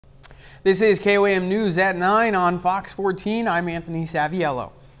This is KOAM News at 9 on Fox 14. I'm Anthony Saviello.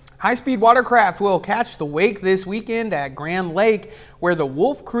 High-speed watercraft will catch the wake this weekend at Grand Lake, where the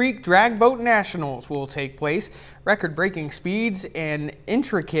Wolf Creek Drag Boat Nationals will take place. Record-breaking speeds and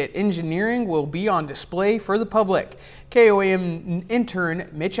intricate engineering will be on display for the public. KOAM intern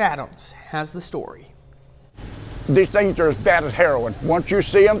Mitch Adams has the story. These things are as bad as heroin. Once you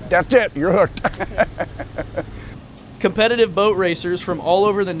see them, that's it, you're hooked. Competitive boat racers from all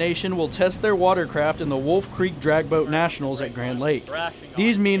over the nation will test their watercraft in the Wolf Creek Drag Boat Nationals at Grand Lake.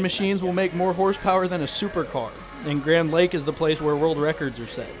 These mean machines will make more horsepower than a supercar, and Grand Lake is the place where world records are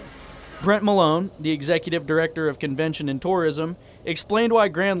set. Brent Malone, the executive director of Convention and Tourism, explained why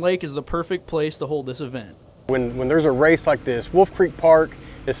Grand Lake is the perfect place to hold this event. When there's a race like this, Wolf Creek Park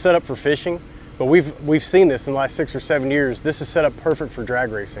is set up for fishing, but we've seen this in the last 6 or 7 years. This is set up perfect for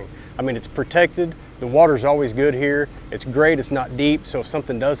drag racing. I mean, it's protected. The water's always good here. It's great, it's not deep, so if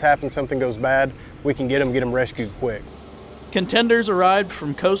something does happen, something goes bad, we can get them rescued quick. Contenders arrived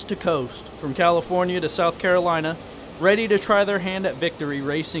from coast to coast, from California to South Carolina, ready to try their hand at victory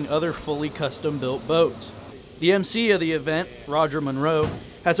racing other fully custom-built boats. The MC of the event, Roger Monroe,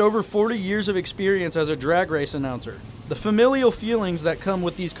 has over 40 years of experience as a drag race announcer. The familial feelings that come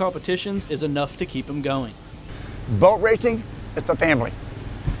with these competitions is enough to keep him going. Boat racing, it's a family.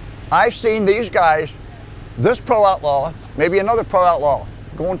 I've seen these guys, this pro outlaw, maybe another pro outlaw,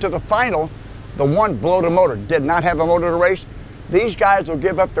 going to the final, the one blow the motor, did not have a motor to race. These guys will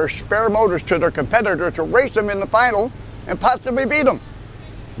give up their spare motors to their competitors to race them in the final and possibly beat them.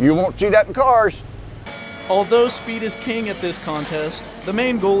 You won't see that in cars. Although speed is king at this contest, the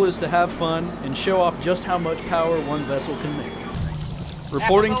main goal is to have fun and show off just how much power one vessel can make.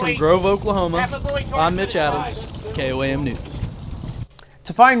 Reporting from Grove, Oklahoma, I'm Mitch Adams, KOAM News.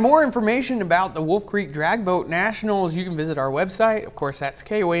 To find more information about the Wolf Creek Drag Boat Nationals, you can visit our website. Of course, that's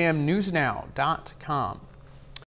KOAMnewsnow.com.